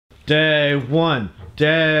Day one.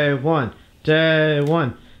 Day one. Day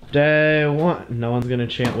one. Day one. No one's gonna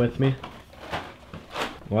chant with me.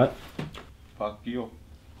 What? Fuck you.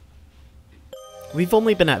 We've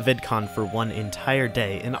only been at Vidcon for one entire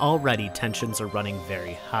day, and already tensions are running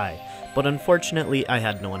very high. But unfortunately, I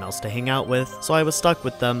had no one else to hang out with, so I was stuck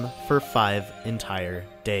with them for 5 entire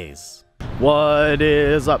days. What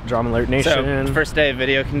is up, Drama Alert Nation? So, first day of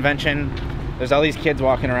video convention. There's all these kids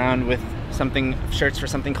walking around with shirts for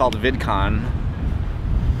something called Vidcon.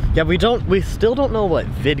 Yeah, we still don't know what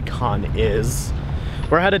Vidcon is.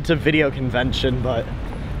 We're headed to video convention, but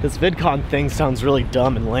this Vidcon thing sounds really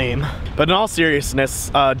dumb and lame. But in all seriousness,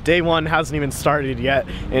 day one hasn't even started yet,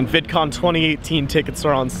 and Vidcon 2018 tickets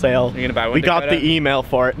are on sale. You're gonna buy one? We got the email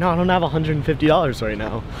for it. No, I don't have $150 right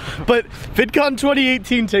now. But Vidcon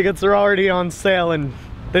 2018 tickets are already on sale, and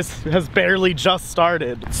this has barely just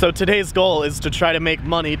started. So today's goal is to try to make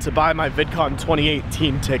money to buy my Vidcon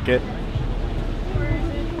 2018 ticket.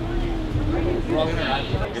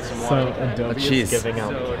 So Adobe is giving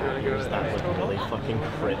out cameras that look really fucking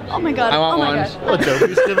cringe. Oh my god, I want one.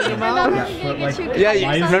 Adobe's giving them out? Yeah,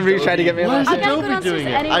 you remember you tried to get me one? Why is Adobe doing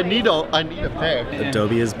it? I need a pair.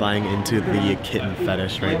 Adobe is buying into the kitten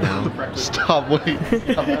fetish right now. Stop, wait.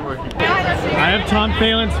 I have Tom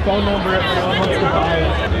Phelan's phone number if anyone wants to buy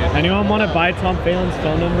it. Anyone want to buy Tom Phelan's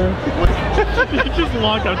phone number? You just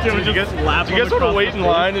walk up to him and just laugh. Do you guys want to wait in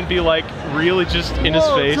line and be like really just in his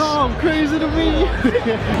face? Tom, crazy to me.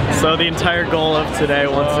 So the entire goal of today,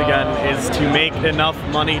 once again, is to make enough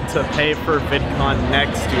money to pay for VidCon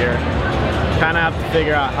next year. Kind of have to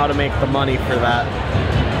figure out how to make the money for that.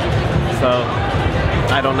 So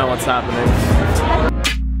I don't know what's happening.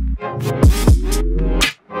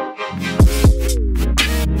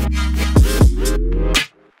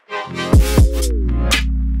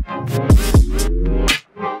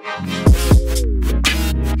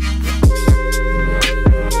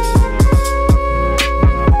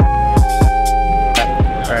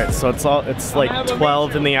 So it's like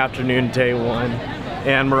 12 in the afternoon, day one,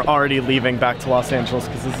 and we're already leaving back to Los Angeles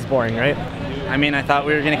because this is boring, right? I mean, I thought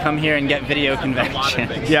we were gonna come here and get video convention.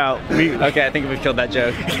 Yeah, okay, I think we've killed that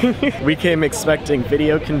joke. We came expecting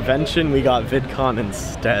video convention, we got VidCon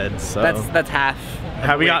instead. So that's half.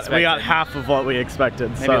 We got half of what we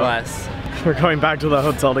expected. Maybe so less. We're going back to the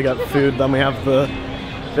hotel to get food. Then we have the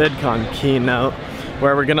VidCon keynote,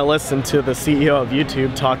 where we're gonna listen to the CEO of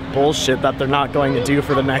YouTube talk bullshit that they're not going to do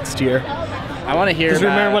for the next year. I wanna hear about...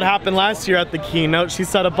 remember what happened last year at the keynote? She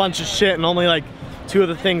said a bunch of shit and only like 2 of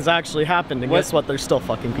the things actually happened, and guess what? They're still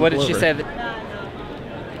fucking people. What did she say?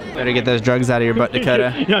 Better get those drugs out of your butt,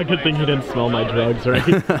 Dakota. Yeah, good thing you didn't smell my drugs, right?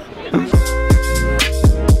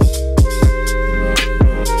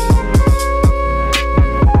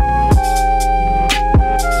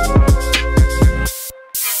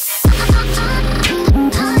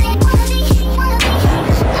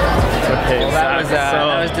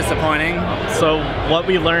 Disappointing. So what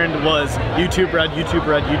we learned was YouTube Red, YouTube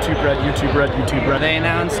Red, YouTube Red, YouTube Red, YouTube Red. They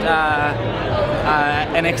announced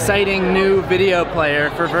an exciting new video player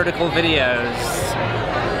for vertical videos.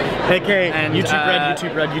 AKA and YouTube Red,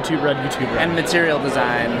 YouTube Red, YouTube Red, YouTube Red. And material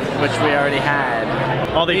design, which we already had.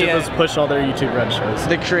 All they did was push all their YouTube Red shows.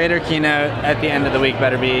 The creator keynote at the end of the week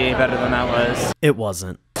better be better than that was. It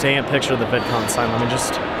wasn't. Taking a picture of the VidCon sign. Let me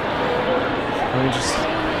just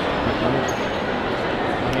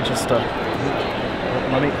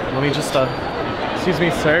excuse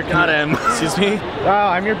me, sir. Got him. Excuse me. Wow,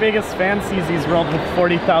 I'm your biggest fan. Sees these world with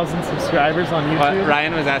 40,000 subscribers on YouTube.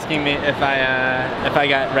 Ryan was asking me if I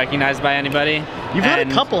got recognized by anybody. You've had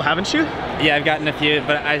a couple, haven't you? Yeah, I've gotten a few,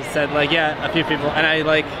 but I said like, yeah, a few people, and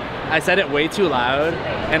I said it way too loud,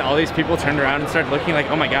 and all these people turned around and started looking like,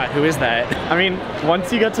 oh my god, who is that? I mean,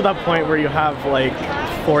 once you get to that point where you have like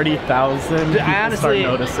 40,000, people start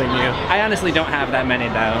noticing you. I honestly don't have that many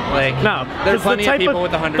though. Like, no, there's plenty of people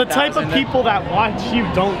with 100,000. The type of people that watch you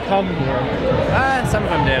don't come here. Some of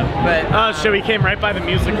them do, but... Oh shit, we came right by the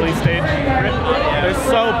Musical.ly stage. They're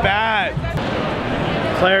so bad.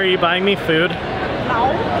 Claire, are you buying me food?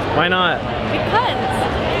 No. Why not?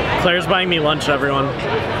 Because. Claire's buying me lunch, everyone.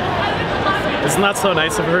 Isn't that so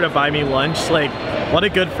nice of her to buy me lunch? Like, what a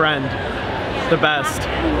good friend. The best.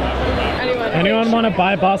 Anyone want to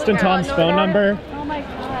buy Boston Tom's phone number? Oh my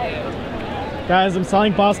god. Guys, I'm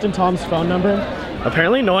selling Boston Tom's phone number.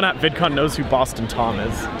 Apparently no one at VidCon knows who Boston Tom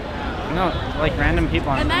is. No, like random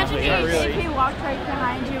people. Imagine if he walked right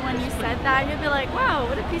behind you when you said that, you'd be like, wow,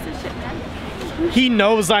 what a piece of shit, man. He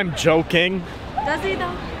knows I'm joking. Does he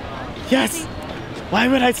though? Yes. Why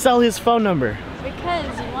would I sell his phone number? Because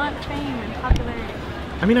you want fame and popularity.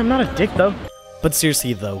 I mean, I'm not a dick though. But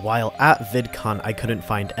seriously though, while at VidCon, I couldn't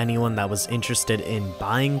find anyone that was interested in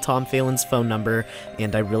buying Tom Phelan's phone number,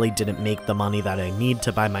 and I really didn't make the money that I need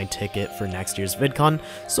to buy my ticket for next year's VidCon.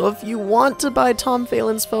 So if you want to buy Tom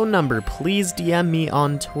Phelan's phone number, please DM me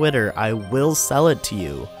on Twitter. I will sell it to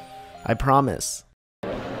you. I promise.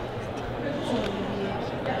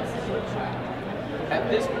 At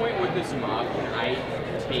this point with this mob, can I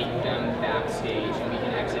take them backstage and we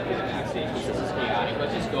can exit through the backstage because this is chaotic?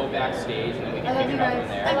 Let's just go backstage and then we can pick it up from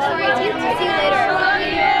there. I'm sorry, we'll see you later.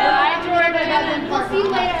 We'll see you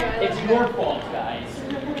later. It's your fault, guys.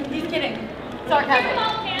 He's kidding.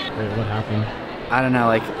 Sarcasm. Wait, what happened? I don't know,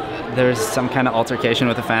 like there's some kind of altercation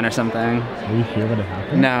with a fan or something. Did you hear what had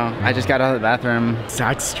happened? No, I just got out of the bathroom.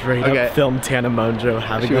 Zach straight up filmed Tana Mongeau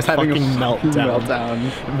having a having fucking a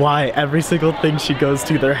meltdown. Why? Every single thing she goes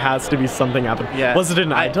to, there has to be something happen. Yeah. Was it an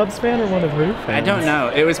iDubbbz fan or one of her fans? I don't know.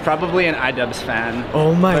 It was probably an iDubbbz fan.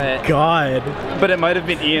 Oh my god. But it might have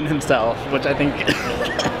been Ian himself, which I think...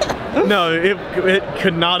 No, it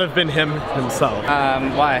could not have been him himself.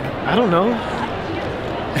 Why? I don't know.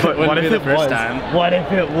 But what if it was? What if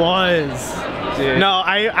it was? Dude. No,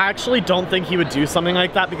 I actually don't think he would do something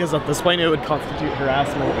like that because at this point it would constitute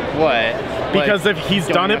harassment. What? Because like, if he's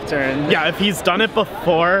done it, yeah, if he's done it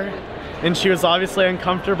before, and she was obviously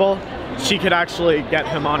uncomfortable, she could actually get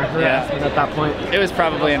him on harassment at that point. It was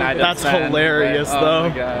probably an iDubbbz That's fan, hilarious, but, though.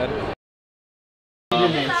 Oh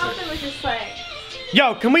my god.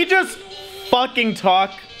 Yo, can we just fucking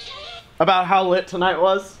talk about how lit tonight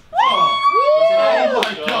was? Oh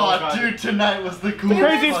my god, dude, tonight was the coolest. The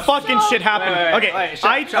craziest fucking shit happened. Okay,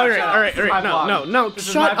 alright, no,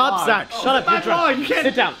 shut up, Zach. Shut up, you're drunk. You can't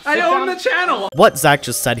sit down. I own the channel. What Zach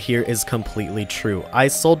just said here is completely true. I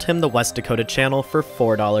sold him the WestDakota channel for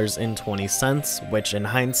 $4.20, which in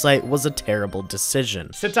hindsight was a terrible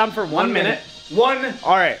decision. Sit down for 1 minute.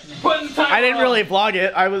 Alright. I didn't really vlog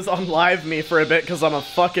it. I was on Live Me for a bit because I'm a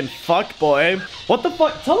fucking fuckboy. What the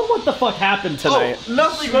fuck? Tell them what the fuck happened tonight. Oh,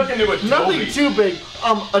 nothing too big.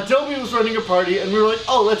 Adobe was running a party and we were like,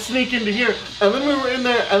 oh, let's sneak into here. And then we were in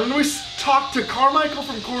there and then we talked to Carmichael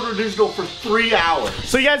from Corridor Digital for 3 hours.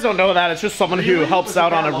 So you guys don't know that. It's just someone who helps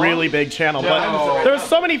out on a really big channel. But there's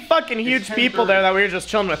so many fucking huge people there that we were just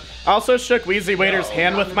chilling with. I also shook Wheezy Waiter's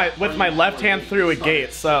hand with my left hand through a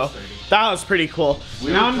gate, so that was pretty cool.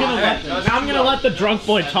 Now I'm gonna let the drunk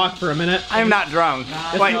boy talk for a minute. I am not drunk.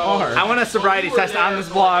 Wait, I want a sobriety test on this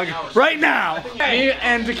vlog right now. Me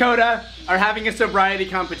and Dakota are having a sobriety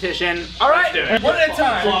competition. All right, one at a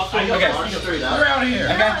time. Okay, we're out here.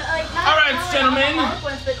 Okay. All right, gentlemen.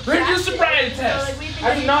 We're gonna do a sobriety test.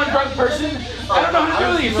 As a non-drunk person, I don't know how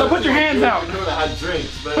to do these, so put your hands out.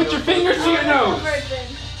 Put your fingers to your nose.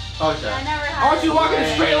 Okay. I want you to walk in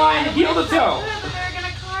a straight line, heel to toe.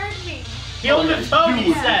 Heel to toe,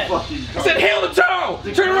 he said. I said heel to toe.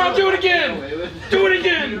 Turn around, do it again. Do it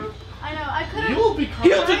again. I know, I couldn't. You will be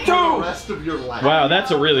Heel to the toe. rest of your life. Wow, that's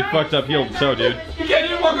a really fucked up heel to toe, dude. You can't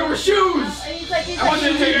even walk over shoes. I want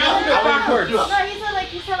you to take your alphabet backwards. No,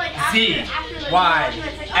 he said like after, Z, after, Y,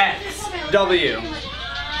 X, W.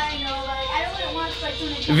 I know, like, I don't want to like do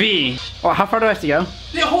it. V. Oh, how far do I have to go?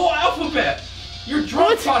 The whole alphabet. You're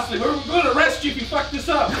drunk, possibly. We're gonna arrest you if you fuck this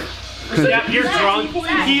up. Yeah, you're drunk.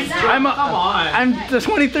 He's drunk. Come on. I'm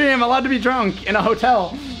 23. I'm allowed to be drunk in a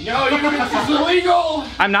hotel. No, this is illegal.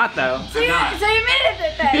 I'm not though. So you admitted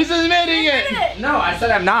it then. He's admitting it. No, I said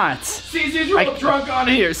I'm not. CC's World Drunk on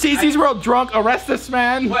here. CC's World Drunk. Arrest this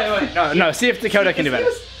man. Wait. No. See if Dakota can do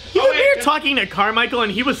better. You were here talking to Carmichael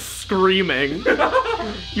and he was screaming.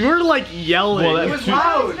 You were like yelling. Well, it was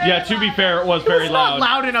loud. Yeah, to be fair, it was very not loud.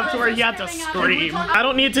 loud enough to where he had to scream. I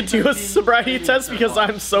don't need to do a sobriety test because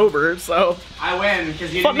I'm sober, so. I win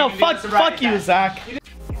because you. No, fuck you, Zach.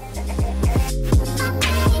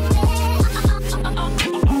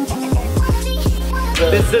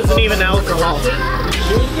 This isn't even alcohol.